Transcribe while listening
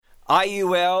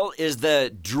IUL is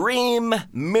the dream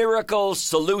miracle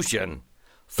solution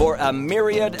for a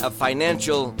myriad of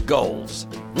financial goals.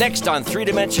 Next on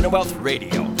Three-Dimensional Wealth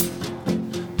Radio.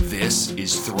 This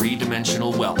is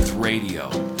Three-Dimensional Wealth Radio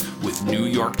with New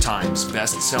York Times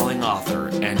best-selling author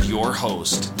and your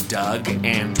host, Doug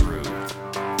Andrew.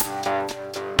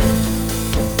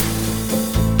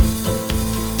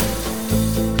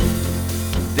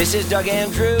 This is Doug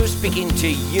Andrew speaking to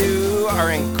you,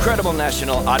 our incredible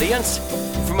national audience,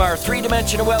 from our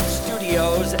Three-Dimensional Wealth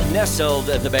Studios nestled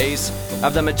at the base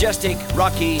of the majestic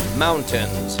Rocky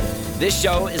Mountains. This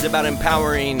show is about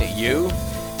empowering you,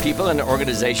 people and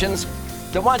organizations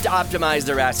that want to optimize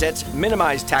their assets,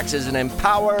 minimize taxes, and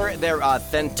empower their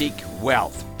authentic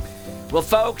wealth. Well,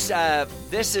 folks,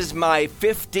 this is my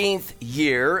 15th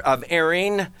year of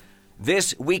airing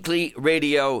this weekly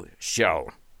radio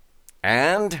show.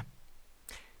 And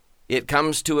it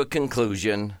comes to a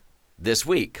conclusion this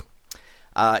week.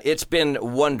 It's been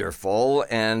wonderful,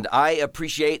 and I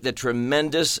appreciate the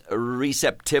tremendous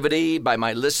receptivity by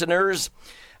my listeners.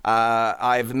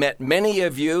 I've met many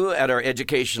of you at our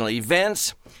educational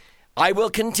events. I will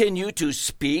continue to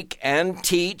speak and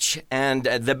teach, and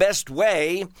the best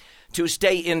way to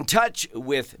stay in touch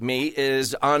with me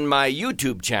is on my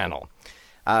YouTube channel.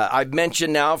 I've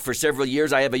mentioned now for several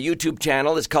years I have a YouTube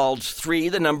channel. It's called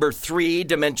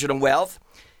Three-Dimensional Wealth.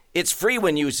 It's free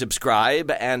when you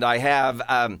subscribe, and I have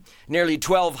nearly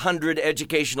 1,200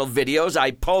 educational videos.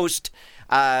 I post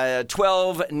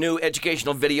 12 new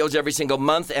educational videos every single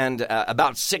month and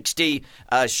about 60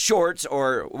 shorts,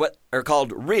 or what are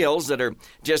called reels, that are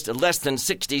just less than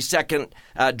 60-second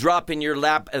drop in your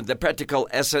lap, the practical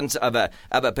essence of a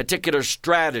particular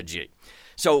strategy.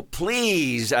 So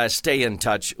please stay in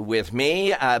touch with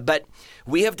me, but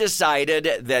we have decided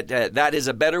that that is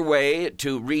a better way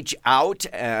to reach out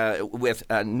with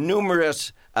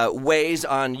numerous ways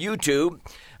on YouTube,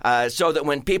 so that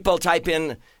when people type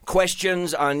in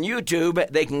questions on YouTube,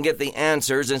 they can get the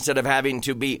answers instead of having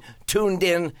to be tuned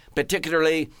in,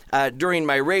 particularly during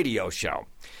my radio show.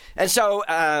 And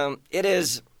so it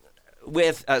is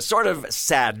with a sort of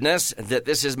sadness that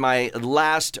this is my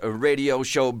last radio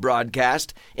show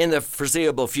broadcast in the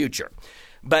foreseeable future.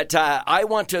 But I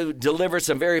want to deliver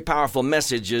some very powerful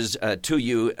messages to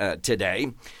you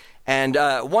today. And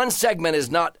one segment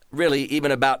is not really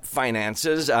even about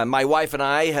finances. My wife and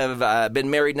I have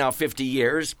been married now 50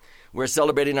 years. We're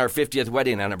celebrating our 50th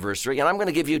wedding anniversary. And I'm going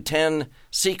to give you 10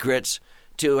 secrets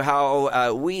to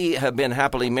how we have been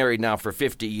happily married now for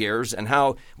 50 years and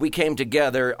how we came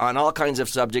together on all kinds of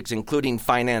subjects, including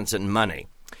finance and money.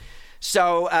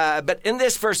 So, but in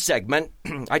this first segment,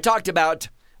 I talked about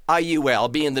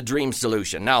IUL being the dream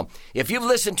solution. Now, if you've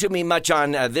listened to me much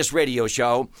on this radio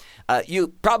show, you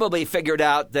probably figured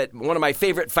out that one of my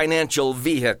favorite financial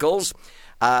vehicles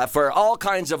for all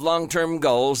kinds of long-term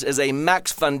goals is a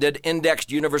max-funded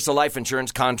indexed universal life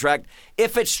insurance contract.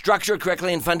 If it's structured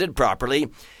correctly and funded properly,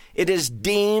 it is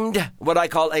deemed what I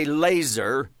call a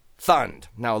laser fund.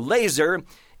 Now, laser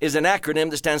is an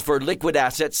acronym that stands for liquid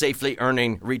asset safely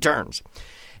earning returns.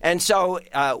 And so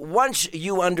once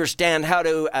you understand how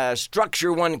to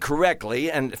structure one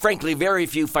correctly, and frankly, very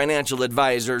few financial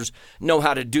advisors know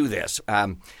how to do this.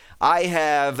 I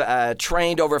have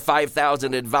trained over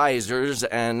 5,000 advisors,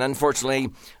 and unfortunately,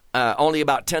 only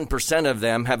about 10% of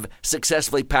them have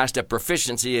successfully passed a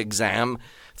proficiency exam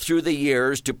through the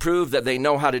years to prove that they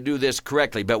know how to do this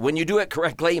correctly. But when you do it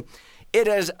correctly, it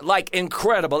is like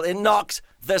incredible. It knocks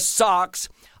the socks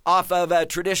off of a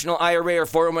traditional IRA or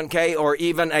 401k or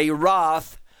even a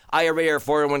Roth IRA or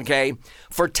 401k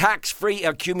for tax-free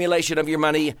accumulation of your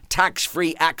money,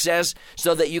 tax-free access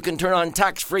so that you can turn on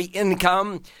tax-free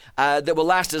income that will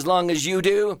last as long as you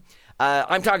do.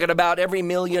 I'm talking about every $1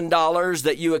 million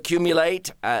that you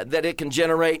accumulate, that it can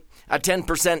generate a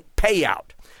 10%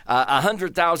 payout,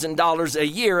 $100,000 a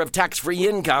year of tax-free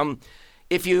income.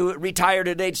 If you retired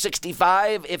at age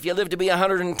 65, if you live to be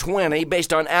 120,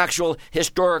 based on actual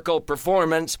historical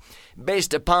performance,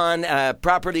 based upon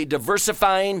properly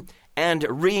diversifying and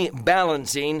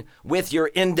rebalancing with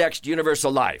your indexed universal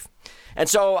life. And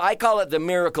so I call it the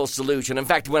miracle solution. In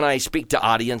fact, when I speak to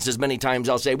audiences, many times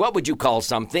I'll say, what would you call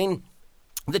something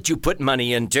that you put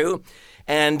money into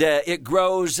and it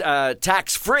grows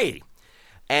tax-free?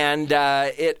 And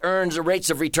it earns rates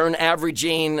of return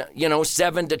averaging,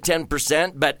 7 to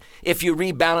 10%. But if you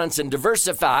rebalance and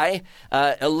diversify,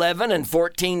 11 and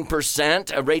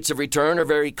 14% rates of return are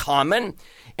very common.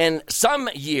 And some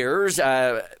years,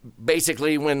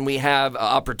 basically when we have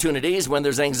opportunities, when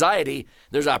there's anxiety,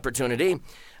 there's opportunity.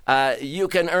 You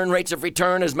can earn rates of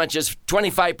return as much as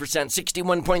 25%,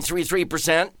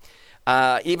 61.33%.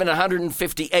 even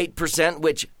 158%,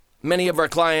 which many of our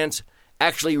clients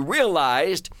actually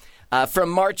realized from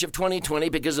March of 2020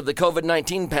 because of the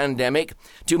COVID-19 pandemic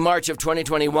to March of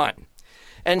 2021.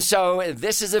 And so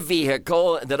this is a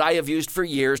vehicle that I have used for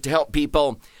years to help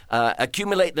people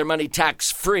accumulate their money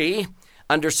tax-free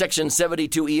under Section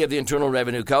 72E of the Internal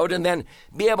Revenue Code, and then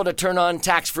be able to turn on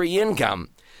tax-free income.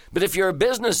 But if you're a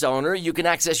business owner, you can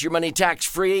access your money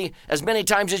tax-free as many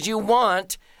times as you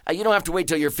want. You don't have to wait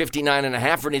till you're 59 and a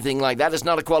half or anything like that. It's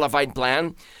not a qualified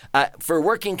plan for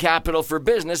working capital for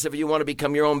business if you want to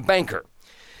become your own banker.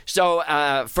 So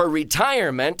for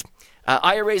retirement,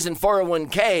 IRAs and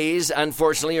 401ks,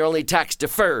 unfortunately, are only tax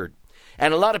deferred.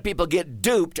 And a lot of people get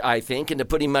duped, I think, into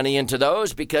putting money into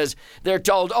those because they're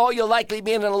told, oh, you'll likely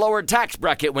be in a lower tax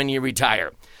bracket when you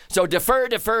retire. So defer,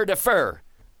 defer, defer.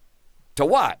 To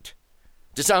what?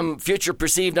 To some future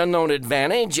perceived unknown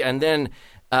advantage. And then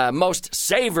most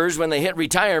savers, when they hit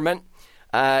retirement,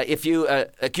 if you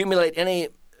accumulate any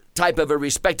type of a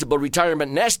respectable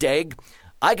retirement nest egg,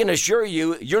 I can assure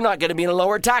you, you're not going to be in a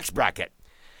lower tax bracket.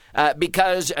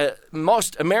 Because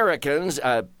most Americans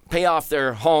pay off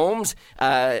their homes.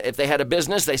 If they had a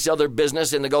business, they sell their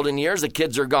business in the golden years. The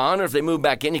kids are gone. Or if they move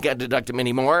back in, you can't deduct them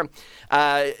anymore.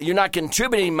 You're not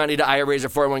contributing money to IRAs or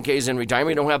 401ks in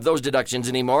retirement. You don't have those deductions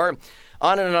anymore.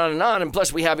 On and on and on. And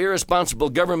plus, we have irresponsible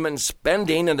government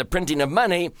spending and the printing of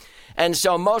money. And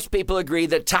so most people agree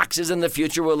that taxes in the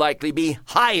future will likely be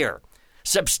higher,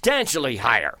 substantially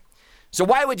higher. So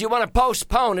why would you want to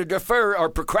postpone or defer or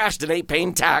procrastinate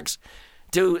paying tax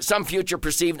to some future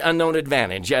perceived unknown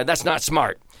advantage? That's not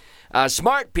smart.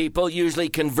 Smart people usually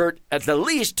convert at the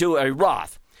least to a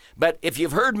Roth. But if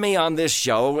you've heard me on this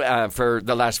show for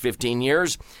the last 15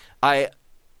 years, I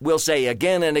will say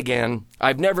again and again,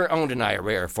 I've never owned an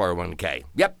IRA or 401k.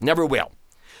 Yep, never will.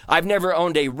 I've never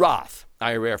owned a Roth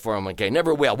IRA or 401k.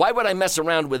 Never will. Why would I mess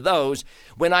around with those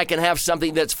when I can have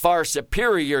something that's far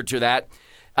superior to that?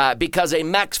 Because a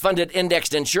max-funded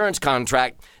indexed insurance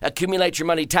contract accumulates your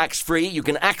money tax-free. You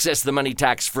can access the money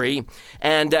tax-free.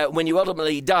 And when you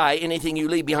ultimately die, anything you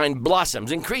leave behind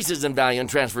blossoms, increases in value, and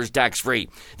transfers tax-free.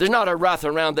 There's not a Roth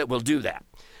around that will do that.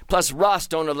 Plus, Roths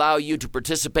don't allow you to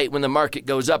participate when the market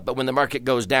goes up, but when the market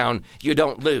goes down, you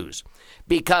don't lose.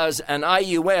 Because an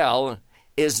IUL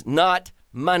is not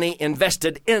money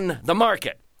invested in the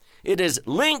market. It is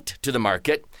linked to the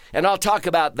market, and I'll talk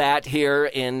about that here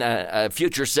in a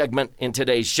future segment in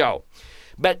today's show.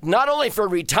 But not only for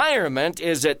retirement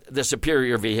is it the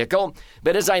superior vehicle,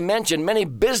 but as I mentioned, many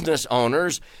business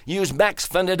owners use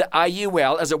max-funded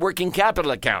IUL as a working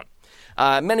capital account.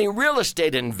 Many real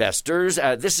estate investors,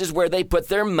 this is where they put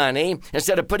their money.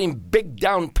 Instead of putting big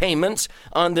down payments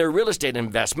on their real estate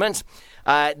investments,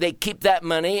 they keep that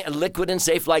money liquid and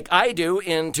safe like I do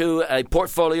into a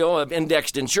portfolio of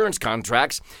indexed insurance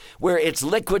contracts where it's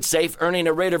liquid safe, earning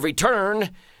a rate of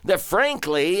return that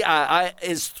frankly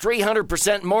is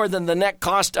 300% more than the net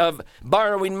cost of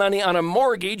borrowing money on a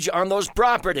mortgage on those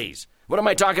properties. What am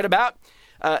I talking about?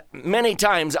 Many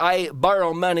times I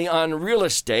borrow money on real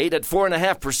estate at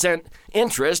 4.5%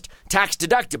 interest, tax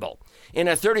deductible. In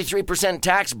a 33%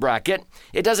 tax bracket,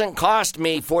 it doesn't cost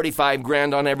me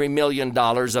 $45,000 on every $1 million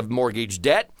of mortgage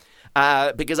debt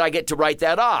because I get to write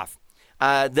that off.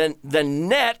 The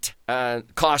net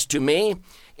cost to me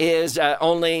is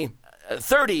only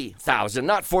 $30,000,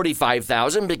 not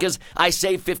 $45,000, because I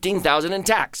save $15,000 in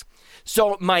tax.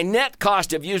 So my net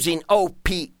cost of using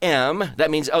OPM, that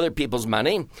means other people's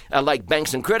money, like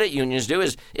banks and credit unions do,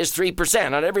 is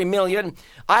 3%. On every $1 million,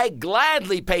 I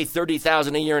gladly pay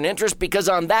 $30,000 a year in interest because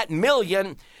on that $1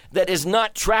 million that is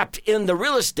not trapped in the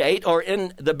real estate or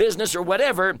in the business or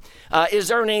whatever, is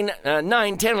earning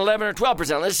 9, 10, 11, or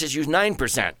 12%. Let's just use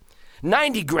 9%.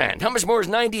 $90,000. How much more is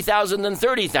 $90,000 than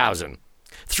 $30,000?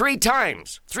 3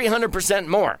 times, 300%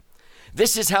 more.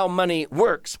 This is how money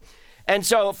works. And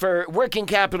so for working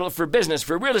capital, for business,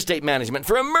 for real estate management,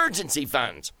 for emergency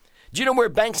funds, do you know where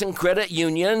banks and credit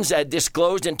unions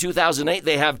disclosed in 2008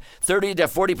 they have 30 to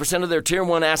 40% of their Tier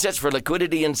 1 assets for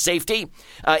liquidity and safety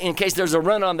in case there's a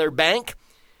run on their bank?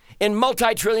 In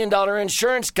multi-trillion-dollar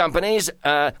insurance companies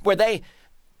where they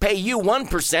pay you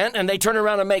 1% and they turn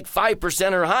around and make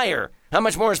 5% or higher. How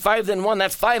much more is 5 than 1?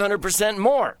 That's 500%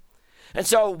 more. And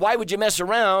so why would you mess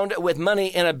around with money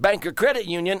in a bank or credit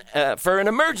union for an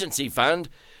emergency fund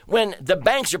when the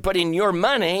banks are putting your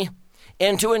money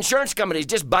into insurance companies?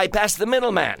 Just bypass the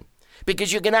middleman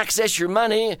because you can access your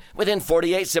money within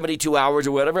 48, 72 hours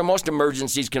or whatever. Most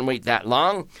emergencies can wait that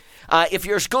long. If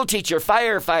you're a school teacher,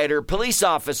 firefighter, police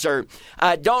officer,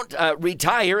 don't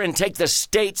retire and take the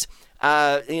state's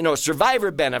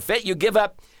survivor benefit. You give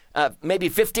up maybe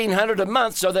 $1,500 a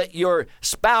month so that your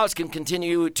spouse can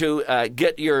continue to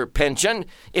get your pension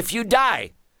if you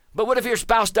die. But what if your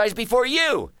spouse dies before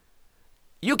you?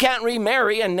 You can't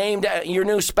remarry and name your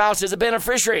new spouse as a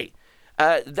beneficiary.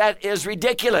 That is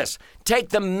ridiculous. Take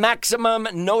the maximum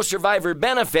no survivor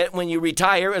benefit when you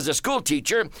retire as a school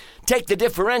teacher, take the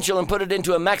differential and put it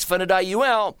into a max funded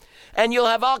IUL, and you'll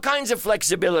have all kinds of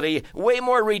flexibility, way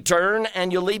more return,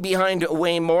 and you'll leave behind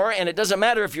way more. And it doesn't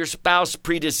matter if your spouse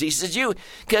predeceases you,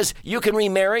 because you can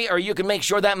remarry or you can make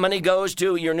sure that money goes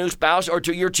to your new spouse or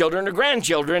to your children or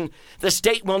grandchildren. The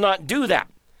state will not do that.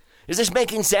 Is this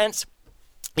making sense?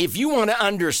 If you want to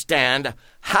understand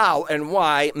how and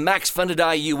why max-funded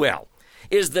IUL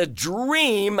is the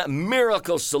dream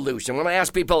miracle solution, when I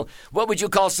ask people, what would you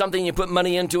call something you put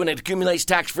money into and it accumulates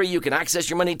tax-free, you can access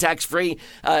your money tax-free,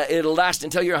 it'll last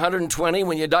until you're 120,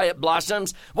 when you die it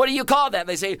blossoms, what do you call that?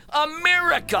 They say, a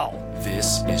miracle!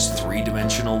 This is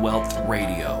Three-Dimensional Wealth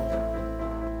Radio.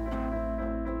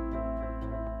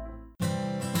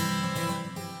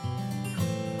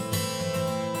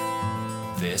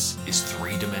 This is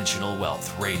Three-Dimensional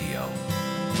Wealth Radio.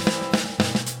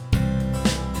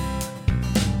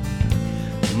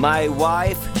 My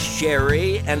wife,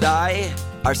 Sherry, and I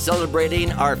are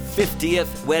celebrating our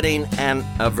 50th wedding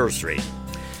anniversary.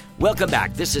 Welcome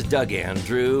back. This is Doug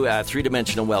Andrew,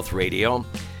 Three-Dimensional Wealth Radio.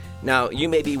 Now, you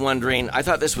may be wondering, I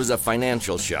thought this was a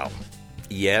financial show.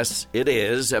 Yes, it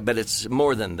is, but it's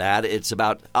more than that. It's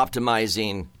about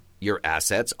optimizing your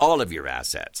assets, all of your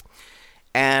assets.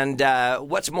 And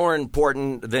what's more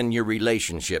important than your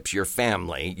relationships, your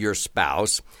family, your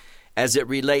spouse, as it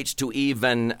relates to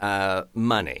even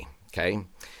money, okay?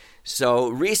 So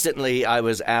recently I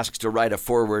was asked to write a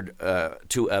foreword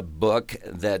to a book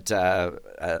that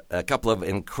a couple of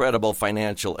incredible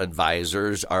financial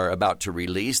advisors are about to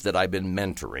release that I've been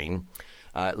mentoring,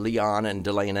 Leon and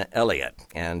Delana Elliott.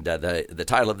 And the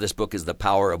title of this book is The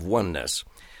Power of Oneness,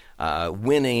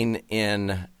 Winning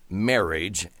in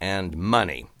Marriage and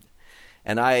Money.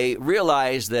 And I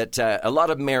realize that a lot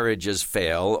of marriages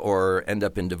fail or end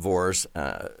up in divorce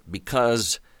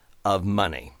because of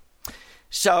money.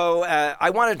 So I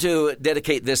wanted to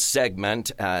dedicate this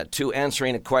segment to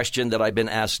answering a question that I've been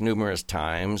asked numerous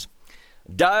times.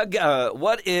 Doug,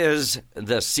 what is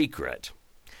the secret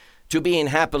to being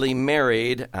happily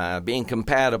married, being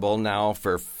compatible now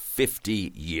for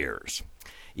 50 years?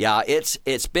 Yeah,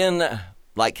 it's been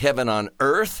like heaven on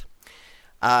earth.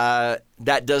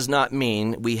 That does not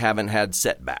mean we haven't had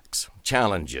setbacks,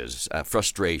 challenges,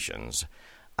 frustrations.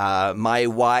 My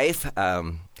wife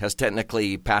has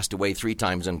technically passed away 3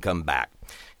 times and come back.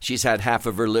 She's had half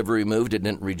of her liver removed. It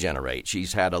didn't regenerate.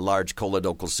 She's had a large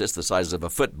choledochal cyst the size of a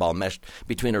football meshed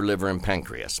between her liver and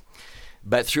pancreas.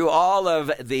 But through all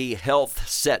of the health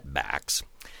setbacks,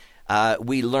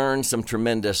 we learned some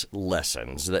tremendous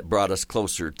lessons that brought us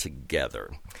closer together.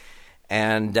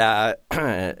 And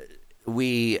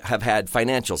we have had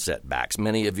financial setbacks.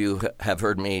 Many of you have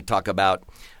heard me talk about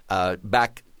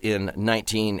back in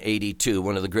 1982,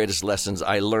 one of the greatest lessons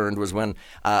I learned was when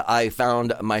I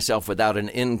found myself without an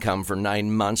income for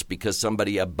 9 months because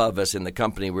somebody above us in the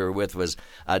company we were with was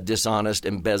dishonest,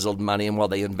 embezzled money, and while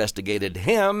they investigated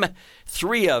him,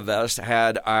 3 of us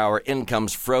had our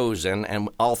incomes frozen, and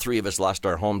all 3 of us lost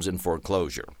our homes in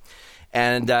foreclosure.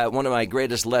 And one of my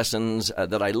greatest lessons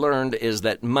that I learned is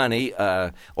that money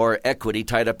or equity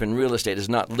tied up in real estate is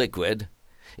not liquid.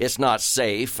 It's not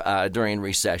safe during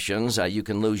recessions. You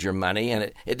can lose your money,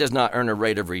 and it does not earn a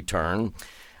rate of return.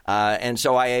 And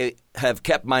so I have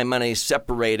kept my money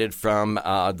separated from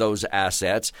those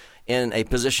assets in a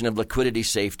position of liquidity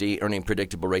safety, earning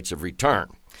predictable rates of return.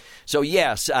 So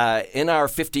yes, in our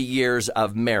 50 years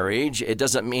of marriage, it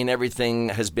doesn't mean everything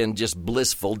has been just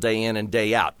blissful day in and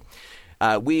day out.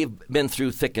 We've been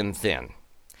through thick and thin,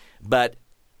 but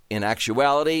in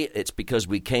actuality, it's because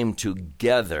we came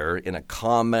together in a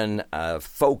common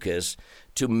focus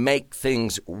to make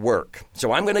things work.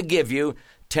 So I'm going to give you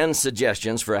 10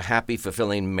 suggestions for a happy,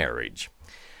 fulfilling marriage.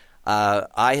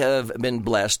 I have been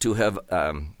blessed to have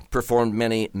performed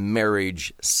many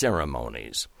marriage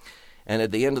ceremonies. And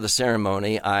at the end of the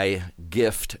ceremony, I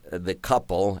gift the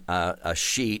couple a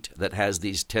sheet that has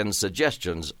these 10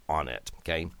 suggestions on it,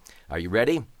 okay? Are you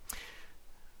ready?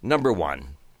 Number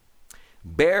 1,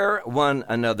 bear one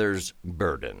another's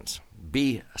burdens.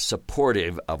 Be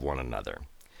supportive of one another.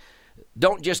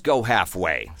 Don't just go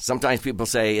halfway. Sometimes people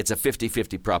say it's a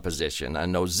 50-50 proposition. I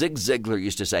know Zig Ziglar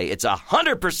used to say it's a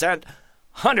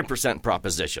 100%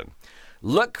 proposition.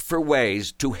 Look for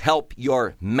ways to help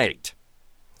your mate.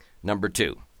 Number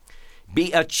 2,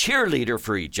 be a cheerleader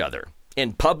for each other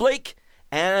in public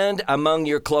and among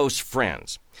your close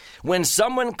friends. When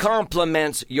someone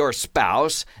compliments your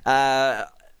spouse,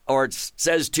 or it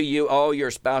says to you, oh,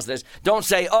 your spouse this, don't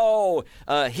say,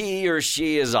 he or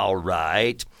she is all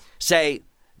right. Say,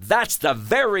 that's the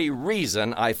very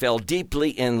reason I fell deeply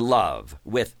in love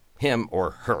with him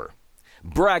or her.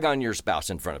 Brag on your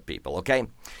spouse in front of people, okay?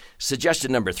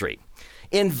 Suggestion number 3.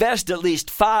 Invest at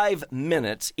least 5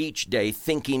 minutes each day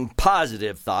thinking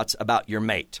positive thoughts about your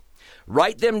mate.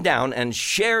 Write them down and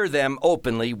share them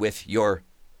openly with your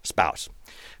spouse.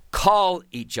 Call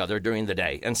each other during the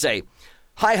day and say,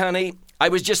 hi, honey, I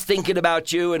was just thinking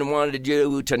about you and wanted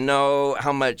you to know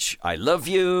how much I love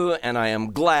you, and I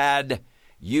am glad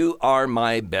you are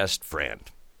my best friend.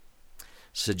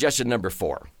 Suggestion number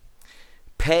 4.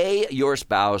 Pay your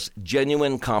spouse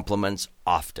genuine compliments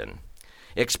often,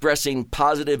 expressing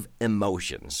positive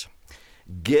emotions.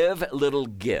 Give little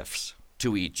gifts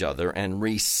to each other and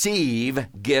receive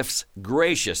gifts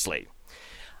graciously.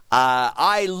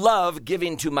 I love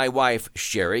giving to my wife,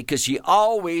 Sherry, because she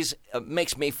always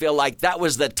makes me feel like that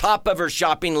was the top of her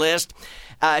shopping list.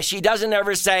 She doesn't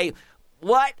ever say,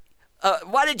 what?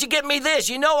 Why did you get me this?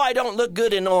 You know I don't look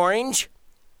good in orange.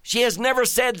 She has never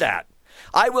said that.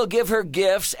 I will give her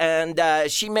gifts, and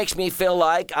she makes me feel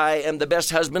like I am the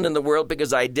best husband in the world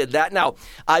because I did that. Now,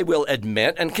 I will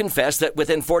admit and confess that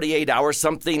within 48 hours,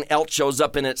 something else shows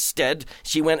up in its stead.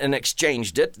 She went and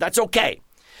exchanged it. That's okay.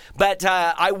 But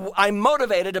I'm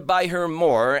motivated to buy her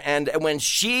more, and when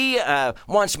she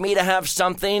wants me to have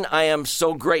something, I am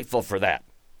so grateful for that.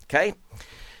 Okay?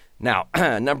 Now,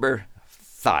 number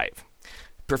 5.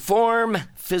 Perform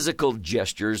physical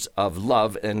gestures of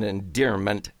love and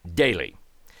endearment daily.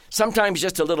 Sometimes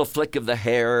just a little flick of the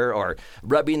hair or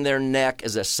rubbing their neck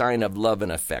is a sign of love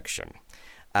and affection.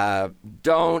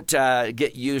 Don't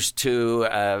get used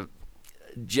to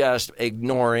just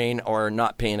ignoring or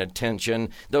not paying attention.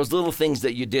 Those little things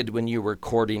that you did when you were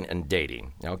courting and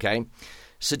dating, okay?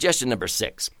 Suggestion number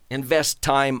 6. Invest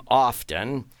time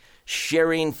often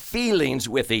sharing feelings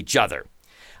with each other.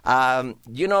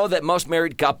 You know that most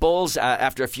married couples,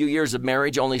 after a few years of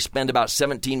marriage, only spend about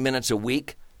 17 minutes a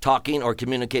week talking or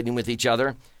communicating with each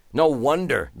other. No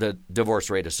wonder the divorce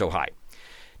rate is so high.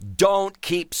 Don't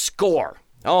keep score.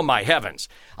 Oh, my heavens.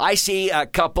 I see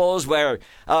couples where,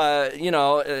 you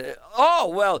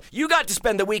got to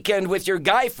spend the weekend with your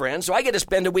guy friends, so I get to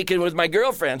spend a weekend with my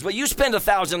girlfriends. Well, you spend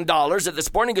 $1,000 at the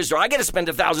sporting goods store. I get to spend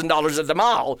 $1,000 at the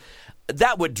mall.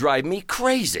 That would drive me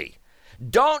crazy.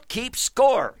 Don't keep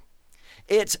score.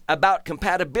 It's about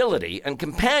compatibility and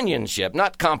companionship,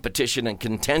 not competition and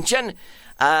contention.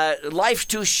 Life's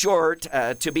too short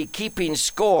to be keeping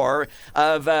score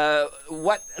of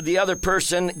what the other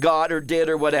person got or did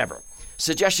or whatever.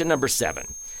 Suggestion number 7.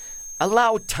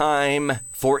 Allow time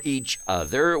for each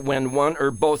other when one or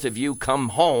both of you come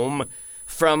home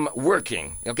from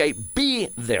working, okay? Be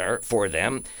there for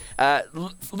them.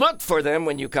 Look for them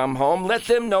when you come home. Let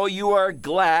them know you are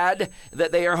glad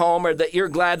that they are home or that you're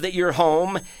glad that you're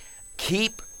home.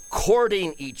 Keep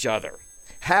courting each other.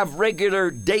 Have regular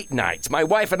date nights. My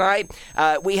wife and I,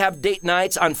 we have date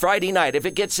nights on Friday night. If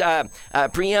it gets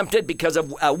preempted because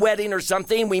of a wedding or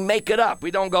something, we make it up. We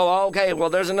don't go, okay,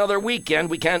 well, there's another weekend.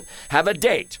 We can't have a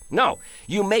date. No,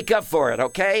 you make up for it,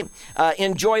 okay?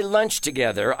 Enjoy lunch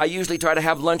together. I usually try to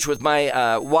have lunch with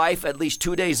my wife at least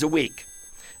 2 days a week.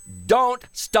 Don't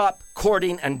stop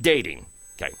courting and dating.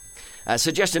 Okay.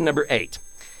 Suggestion number 8.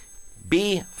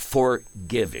 Be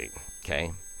forgiving,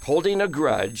 okay? Holding a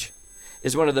grudge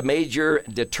is one of the major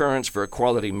deterrents for a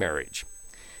quality marriage.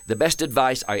 The best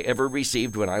advice I ever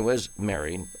received when I was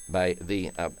married by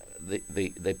the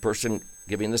person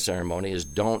giving the ceremony is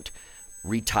don't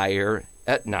retire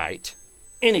at night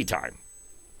anytime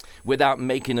without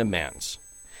making amends.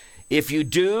 If you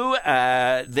do,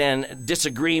 then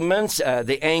disagreements,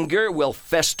 the anger will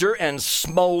fester and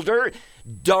smolder.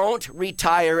 Don't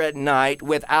retire at night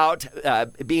without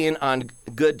being on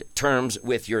good terms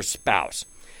with your spouse.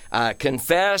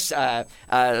 Confess,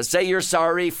 say you're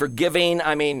sorry, forgiving.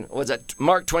 I mean, was it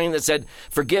Mark Twain that said,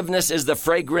 forgiveness is the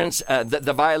fragrance that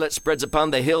the violet spreads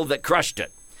upon the hill that crushed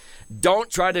it. Don't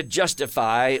try to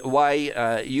justify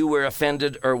why you were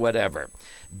offended or whatever.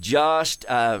 Just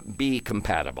be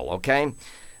compatible, okay?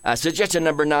 Suggestion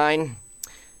number 9,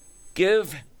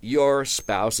 give your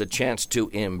spouse a chance to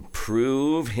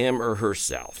improve him or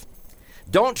herself.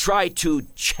 Don't try to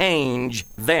change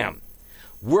them.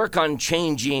 Work on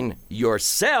changing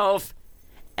yourself,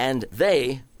 and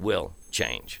they will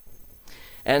change.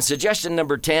 And suggestion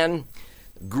number 10,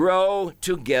 grow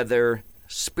together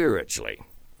spiritually.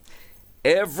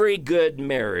 Every good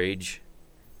marriage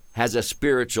has a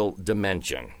spiritual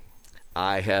dimension.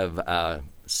 I have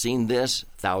seen this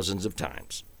thousands of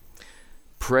times.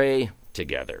 Pray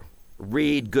together.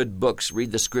 Read good books.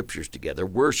 Read the scriptures together.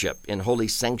 Worship in holy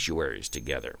sanctuaries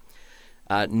together.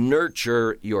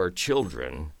 Nurture your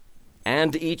children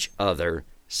and each other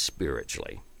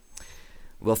spiritually.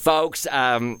 Well, folks,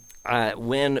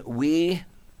 when we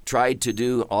tried to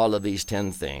do all of these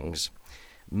 10 things,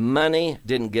 money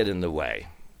didn't get in the way.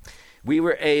 We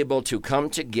were able to come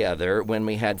together when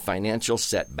we had financial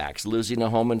setbacks, losing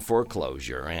a home in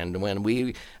foreclosure. And when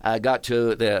we got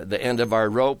to the end of our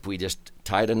rope, we just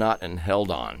tied a knot and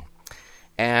held on.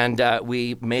 And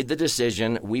we made the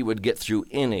decision we would get through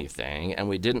anything, and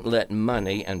we didn't let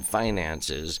money and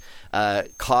finances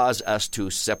cause us to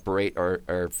separate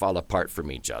or fall apart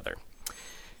from each other.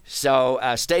 So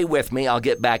stay with me. I'll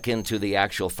get back into the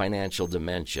actual financial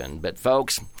dimension. But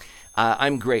folks,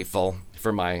 I'm grateful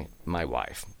for my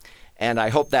wife. And I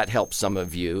hope that helps some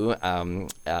of you.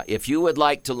 If you would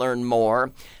like to learn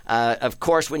more, of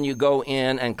course, when you go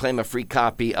in and claim a free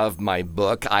copy of my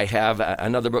book, I have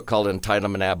another book called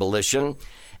Entitlement Abolition.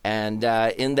 And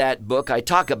in that book, I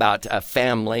talk about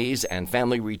families and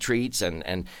family retreats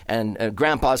and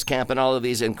Grandpa's Camp and all of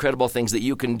these incredible things that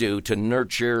you can do to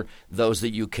nurture those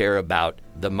that you care about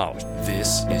the most.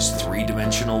 This is Three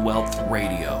Dimensional Wealth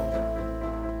Radio.